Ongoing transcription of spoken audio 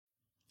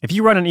If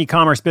you run an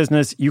e-commerce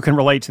business, you can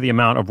relate to the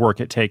amount of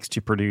work it takes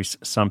to produce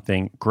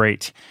something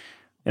great.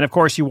 And of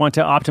course, you want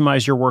to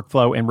optimize your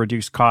workflow and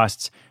reduce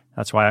costs.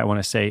 That's why I want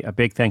to say a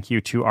big thank you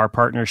to our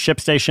partner,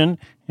 ShipStation,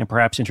 and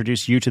perhaps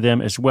introduce you to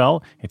them as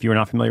well. If you are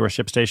not familiar with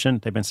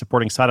ShipStation, they've been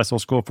supporting Side Hustle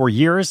School for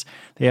years.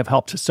 They have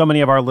helped so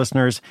many of our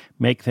listeners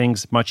make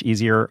things much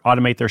easier,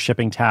 automate their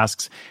shipping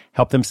tasks,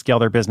 help them scale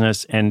their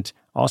business, and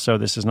also,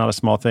 this is not a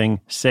small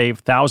thing, save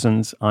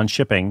thousands on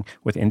shipping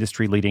with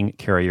industry-leading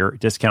carrier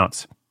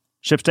discounts.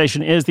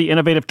 ShipStation is the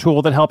innovative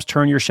tool that helps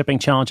turn your shipping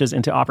challenges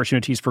into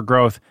opportunities for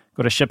growth.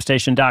 Go to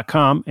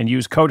ShipStation.com and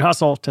use code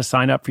HUSTLE to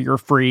sign up for your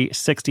free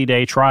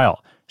 60-day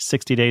trial.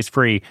 60 days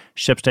free.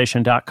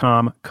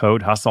 ShipStation.com,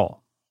 code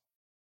HUSTLE.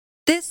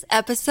 This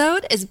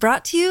episode is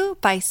brought to you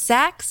by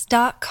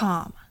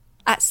Saks.com.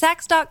 At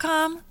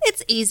Saks.com,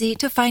 it's easy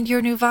to find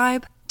your new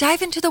vibe.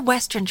 Dive into the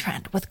Western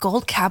trend with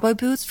gold cowboy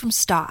boots from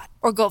Stott,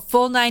 or go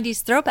full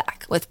 90s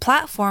throwback with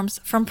platforms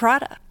from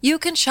Prada. You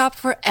can shop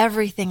for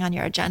everything on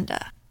your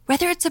agenda.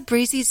 Whether it's a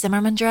breezy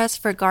Zimmermann dress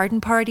for a garden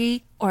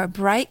party or a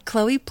bright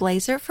Chloe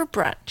blazer for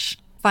brunch,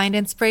 find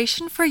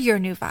inspiration for your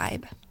new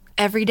vibe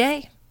every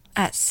day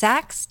at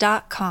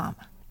Saks.com.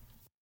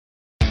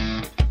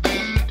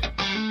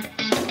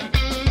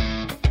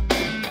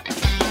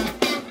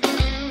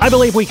 I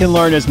believe we can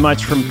learn as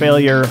much from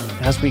failure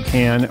as we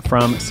can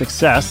from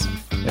success,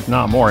 if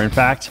not more, in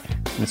fact.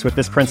 And it's with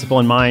this principle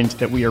in mind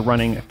that we are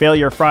running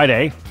Failure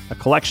Friday, a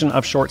collection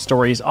of short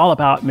stories all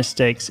about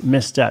mistakes,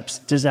 missteps,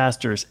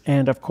 disasters,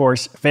 and of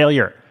course,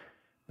 failure.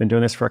 Been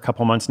doing this for a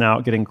couple months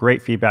now, getting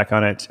great feedback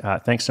on it.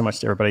 Thanks so much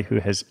to everybody who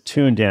has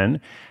tuned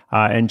in.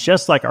 And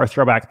just like our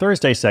Throwback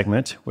Thursday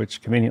segment,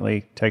 which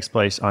conveniently takes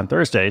place on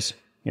Thursdays,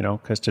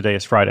 because today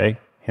is Friday,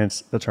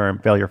 hence the term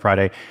Failure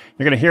Friday,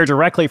 you're going to hear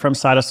directly from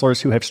side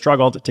hustlers who have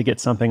struggled to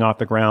get something off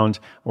the ground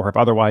or have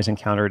otherwise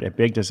encountered a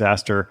big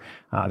disaster.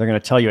 They're going to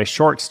tell you a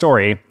short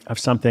story of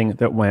something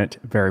that went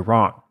very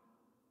wrong.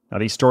 Now,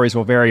 these stories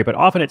will vary, but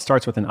often it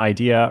starts with an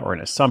idea or an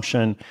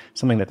assumption,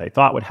 something that they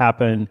thought would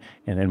happen,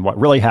 and then what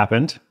really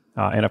happened,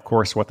 and of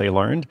course, what they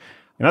learned.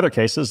 In other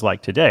cases,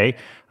 like today,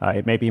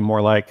 it may be more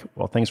like,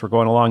 well, things were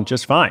going along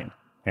just fine,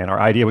 and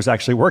our idea was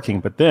actually working,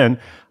 but then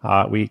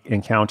we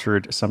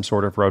encountered some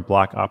sort of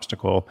roadblock,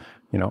 obstacle,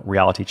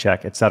 reality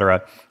check,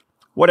 etc.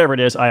 Whatever it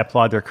is, I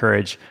applaud their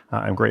courage.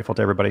 I'm grateful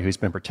to everybody who's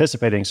been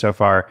participating so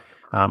far.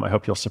 I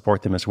hope you'll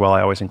support them as well.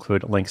 I always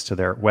include links to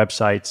their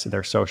websites,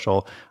 their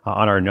social,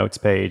 on our notes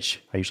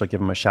page. I usually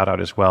give them a shout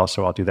out as well,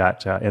 so I'll do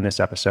that in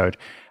this episode.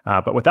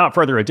 But without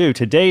further ado,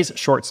 today's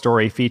short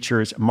story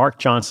features Mark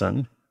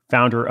Johnson,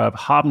 founder of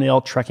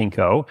Hobnail Trekking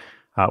Co.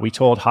 We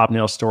told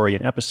Hobnail's story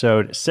in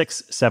episode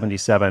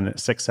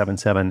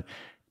 677.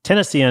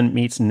 Tennessean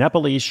meets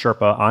Nepalese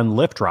Sherpa on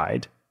Lyft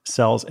ride,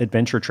 sells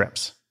adventure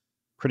trips.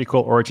 Pretty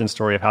cool origin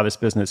story of how this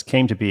business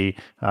came to be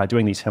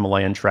doing these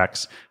Himalayan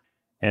treks.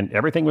 And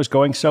everything was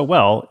going so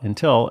well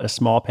until a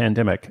small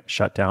pandemic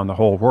shut down the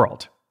whole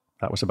world.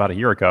 That was about a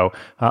year ago.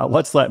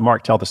 Let's let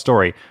Mark tell the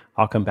story.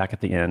 I'll come back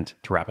at the end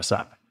to wrap us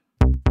up.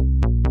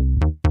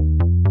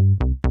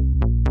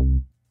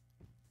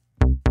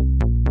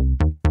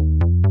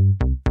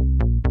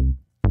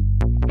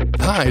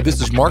 Hi,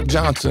 this is Mark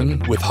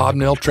Johnson with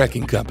Hobnail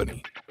Trekking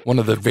Company, one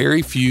of the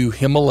very few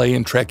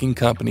Himalayan trekking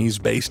companies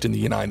based in the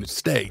United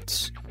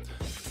States.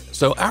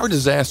 So our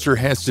disaster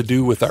has to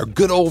do with our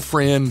good old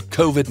friend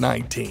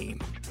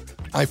COVID-19.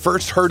 I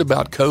first heard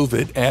about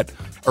COVID at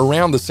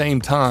around the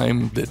same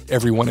time that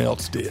everyone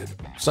else did,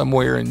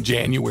 somewhere in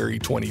January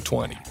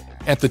 2020.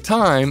 At the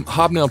time,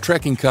 Hobnail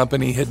Trekking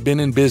Company had been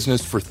in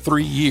business for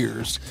 3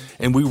 years,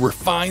 and we were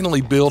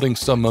finally building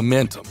some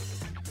momentum.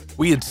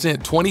 We had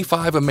sent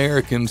 25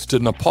 Americans to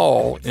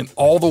Nepal and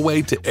all the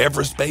way to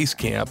Everest Base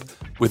Camp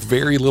with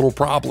very little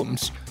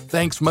problems,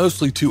 thanks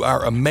mostly to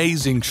our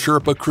amazing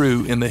Sherpa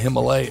crew in the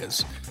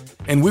Himalayas.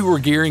 And we were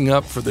gearing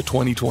up for the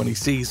 2020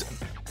 season.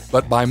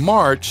 But by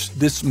March,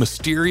 this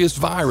mysterious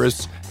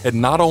virus had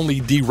not only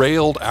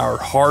derailed our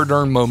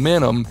hard-earned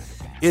momentum,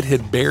 it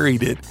had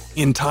buried it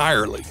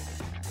entirely.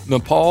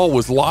 Nepal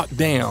was locked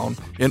down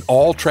and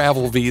all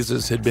travel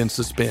visas had been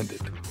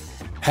suspended.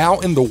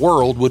 How in the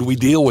world would we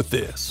deal with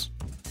this?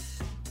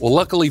 Well,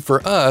 luckily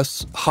for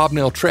us,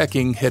 Hobnail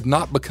Trekking had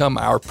not become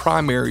our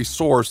primary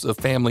source of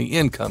family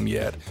income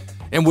yet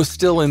and was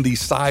still in the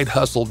side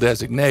hustle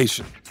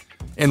designation.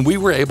 And we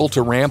were able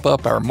to ramp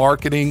up our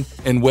marketing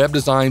and web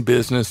design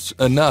business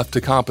enough to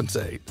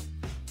compensate.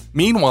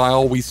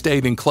 Meanwhile, we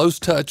stayed in close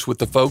touch with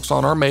the folks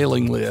on our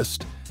mailing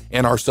list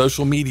and our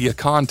social media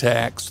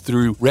contacts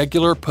through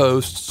regular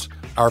posts,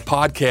 our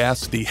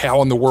podcast, the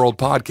How in the World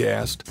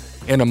podcast,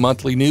 and a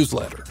monthly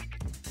newsletter.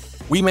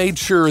 We made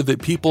sure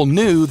that people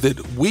knew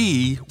that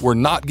we were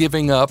not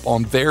giving up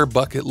on their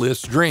bucket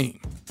list dream.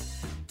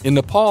 In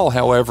Nepal,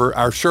 however,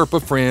 our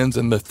Sherpa friends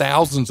and the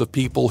thousands of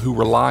people who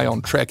rely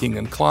on trekking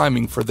and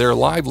climbing for their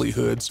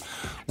livelihoods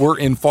were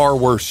in far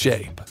worse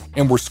shape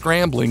and were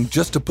scrambling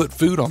just to put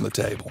food on the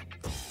table.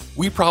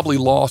 We probably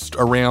lost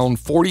around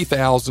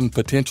 $40,000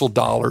 potential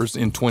dollars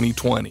in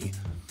 2020,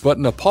 but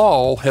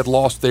Nepal had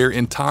lost their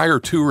entire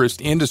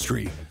tourist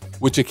industry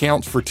which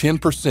accounts for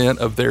 10%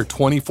 of their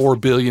 $24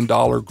 billion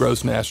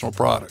gross national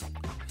product.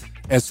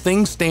 As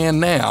things stand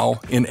now,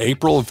 in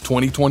April of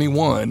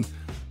 2021,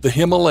 the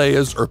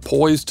Himalayas are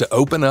poised to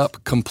open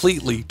up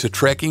completely to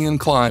trekking and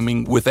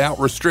climbing without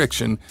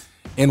restriction,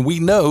 and we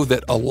know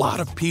that a lot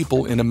of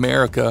people in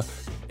America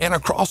and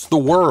across the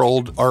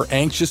world are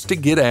anxious to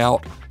get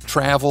out,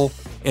 travel,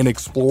 and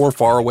explore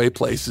faraway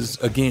places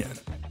again.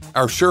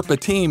 Our Sherpa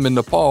team in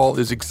Nepal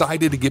is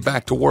excited to get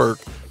back to work,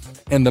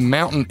 and the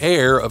mountain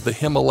air of the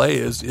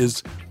Himalayas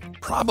is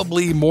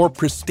probably more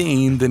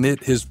pristine than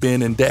it has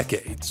been in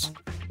decades.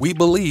 We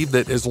believe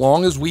that as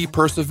long as we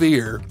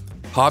persevere,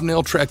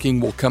 Hobnail Trekking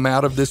will come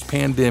out of this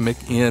pandemic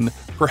in,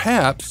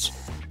 perhaps,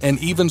 an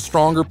even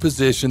stronger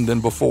position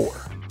than before.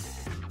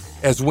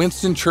 As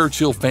Winston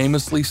Churchill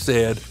famously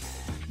said,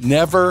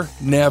 never,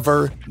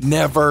 never,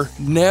 never,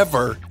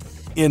 never,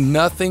 in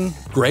nothing,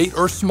 great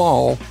or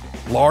small,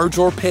 large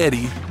or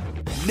petty,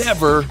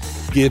 never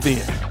give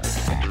in.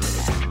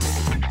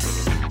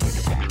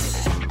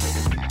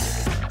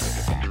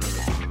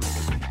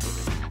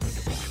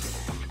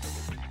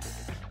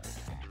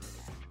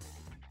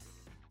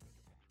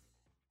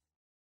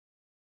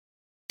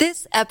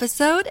 This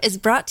episode is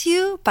brought to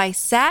you by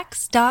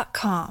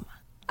Saks.com.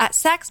 At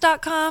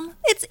Saks.com,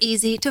 it's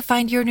easy to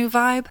find your new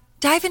vibe.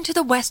 Dive into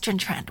the Western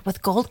trend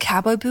with gold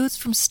cowboy boots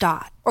from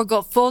Staud, or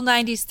go full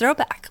 90s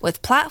throwback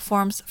with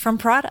platforms from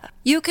Prada.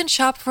 You can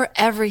shop for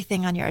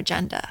everything on your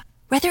agenda,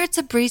 whether it's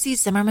a breezy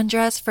Zimmermann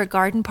dress for a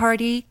garden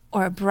party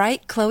or a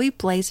bright Chloe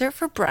blazer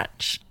for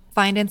brunch.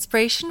 Find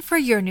inspiration for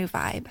your new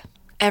vibe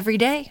every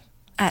day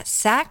at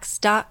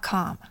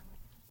Saks.com.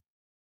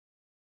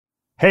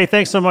 Hey,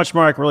 thanks so much,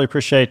 Mark. Really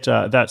appreciate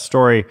that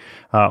story.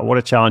 What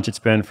a challenge it's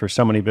been for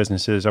so many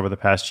businesses over the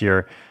past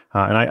year.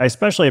 And I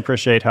especially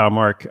appreciate how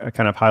Mark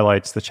kind of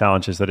highlights the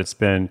challenges that it's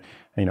been,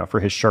 for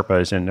his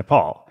Sherpas in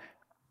Nepal.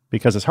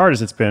 Because as hard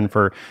as it's been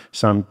for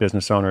some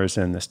business owners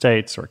in the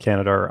States or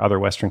Canada or other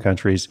Western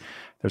countries,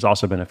 there's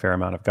also been a fair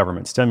amount of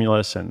government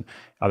stimulus and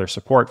other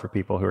support for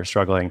people who are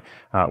struggling.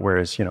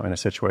 Whereas, in a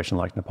situation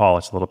like Nepal,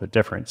 it's a little bit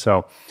different.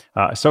 So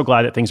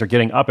glad that things are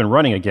getting up and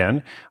running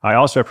again. I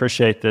also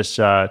appreciate this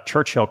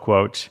Churchill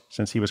quote.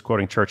 Since he was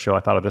quoting Churchill,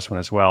 I thought of this one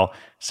as well.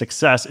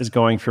 Success is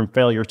going from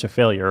failure to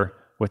failure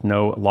with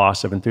no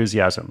loss of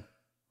enthusiasm.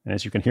 And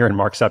as you can hear in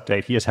Mark's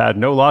update, he has had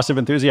no loss of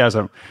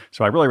enthusiasm.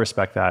 So I really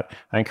respect that.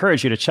 I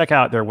encourage you to check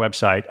out their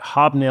website,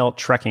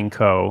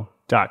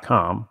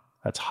 hobnailtrekkingco.com.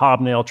 That's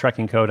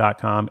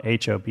hobnailtrekkingco.com,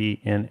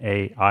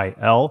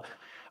 HOBNAIL,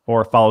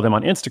 or follow them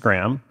on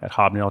Instagram at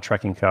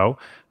hobnailtrekkingco.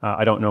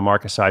 I don't know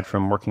Mark aside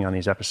from working on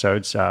these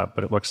episodes,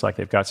 but it looks like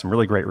they've got some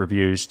really great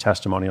reviews,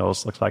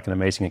 testimonials. Looks like an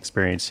amazing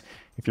experience.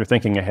 If you're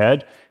thinking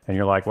ahead and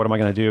you're like, what am I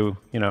going to do,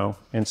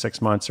 in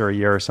 6 months or a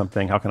year or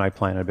something? How can I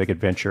plan a big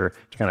adventure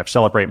to kind of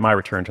celebrate my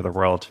return to the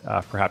world?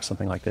 Perhaps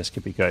something like this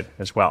could be good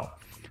as well.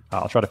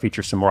 I'll try to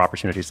feature some more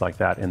opportunities like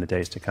that in the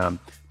days to come,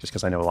 just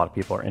because I know a lot of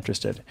people are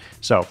interested.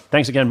 So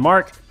thanks again,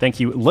 Mark. Thank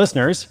you,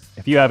 listeners.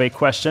 If you have a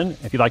question,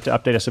 if you'd like to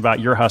update us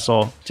about your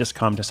hustle, just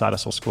come to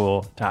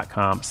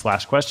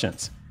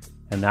sidehustleschool.com/questions.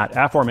 And that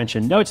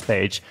aforementioned notes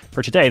page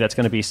for today, that's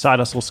going to be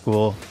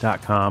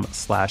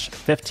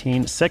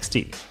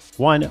sidehustleschool.com/1560.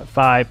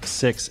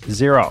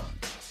 1560.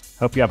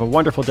 Hope you have a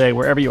wonderful day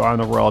wherever you are in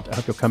the world. I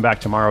hope you'll come back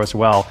tomorrow as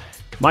well.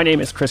 My name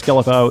is Chris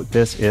Guillebeau.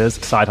 This is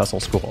Side Hustle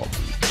School.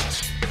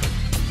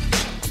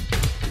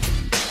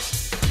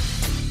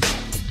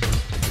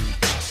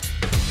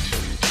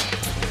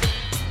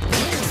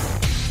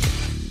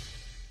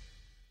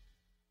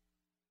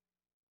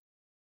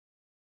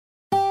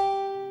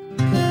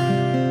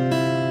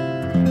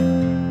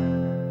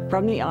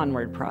 From the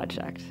Onward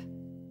Project.